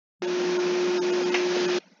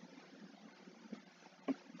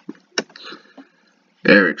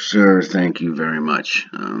Eric, sir, thank you very much.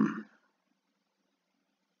 I've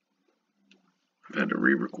had to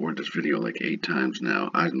re-record this video like 8 times now.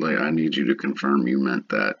 I need you to confirm you meant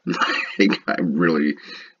that. Like, I really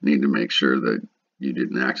need to make sure that you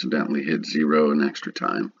didn't accidentally hit 0 an extra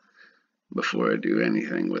time before I do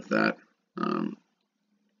anything with that. Um,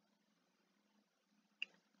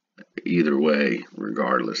 Either way,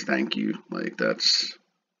 regardless, thank you. Like that's,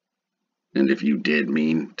 and if you did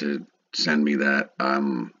mean to send me that,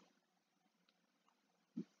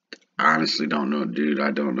 honestly don't know, dude.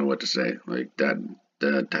 I don't know what to say. Like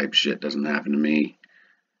that type shit doesn't happen to me.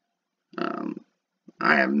 Um,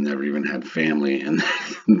 I have never even had family and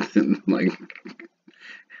like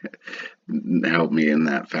help me in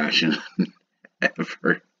that fashion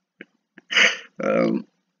ever. Um,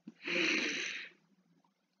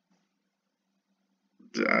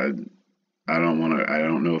 I I don't want to. I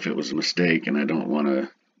don't know if it was a mistake, and I don't want to.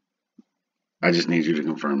 I just need you to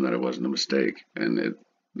confirm that it wasn't a mistake, and that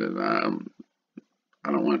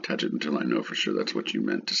I don't want to touch it until I know for sure that's what you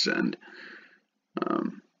meant to send.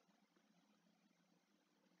 Um,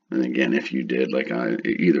 and again, if you did, like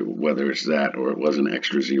either whether it's that or it was an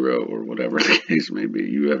extra 0 or whatever the case may be,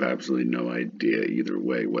 you have absolutely no idea either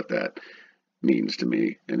way what that means to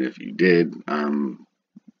me. And if you did,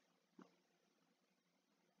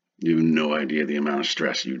 you have no idea the amount of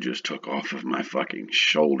stress you just took off of my fucking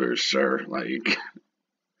shoulders, sir. Like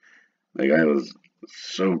I was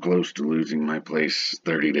so close to losing my place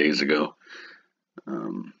 30 days ago.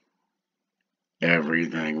 Um,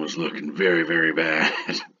 Everything was looking very, very bad.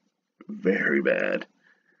 Very bad.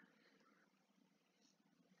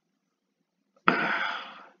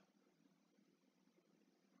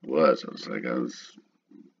 I was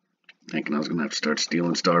thinking I was gonna have to start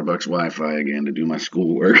stealing Starbucks Wi-Fi again to do my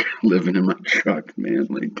schoolwork, living in my truck, man.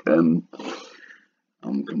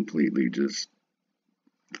 I'm completely just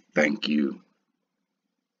thank you,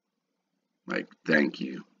 thank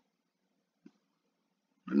you.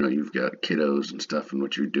 I know you've got kiddos and stuff and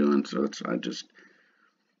what you're doing, so I just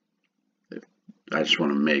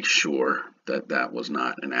want to make sure that that was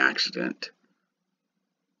not an accident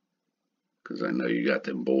because I know you got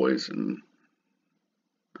them boys and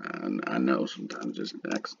I know sometimes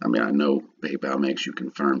I mean, I know PayPal makes you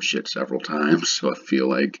confirm shit several times, so I feel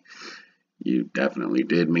like you definitely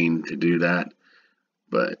did mean to do that,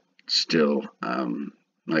 but still,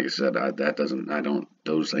 like I said, that doesn't, I don't,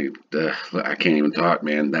 those things, I can't even talk,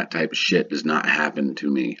 man. That type of shit does not happen to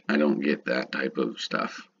me. I don't get that type of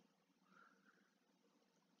stuff.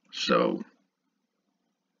 So,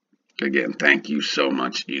 again, thank you so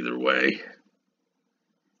much either way.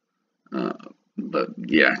 Uh, but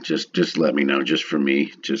yeah, just let me know, just for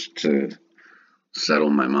me, just to settle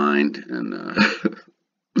my mind, and I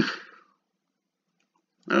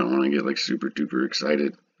don't want to get like super duper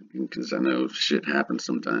excited because I know shit happens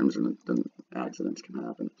sometimes, and then accidents can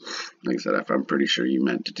happen. Like I said, I'm pretty sure you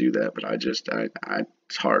meant to do that, but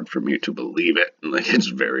it's hard for me to believe it. Like it's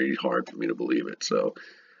very hard for me to believe it. So,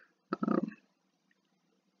 um,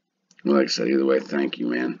 like I said, either way, thank you,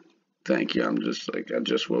 man. Thank you. I'm just like I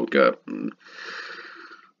just woke up and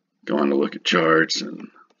going to look at charts, and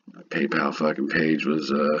my PayPal fucking page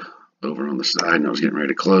was over on the side, and I was getting ready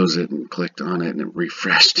to close it, and clicked on it, and it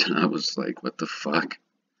refreshed, and I was like, what the fuck?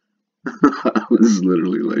 I was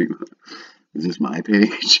literally like, is this my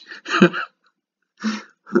page?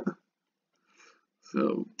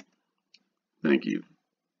 So, thank you.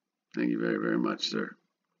 Thank you very, very much, sir.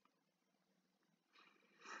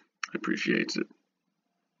 I appreciate it.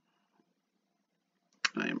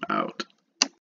 I am out.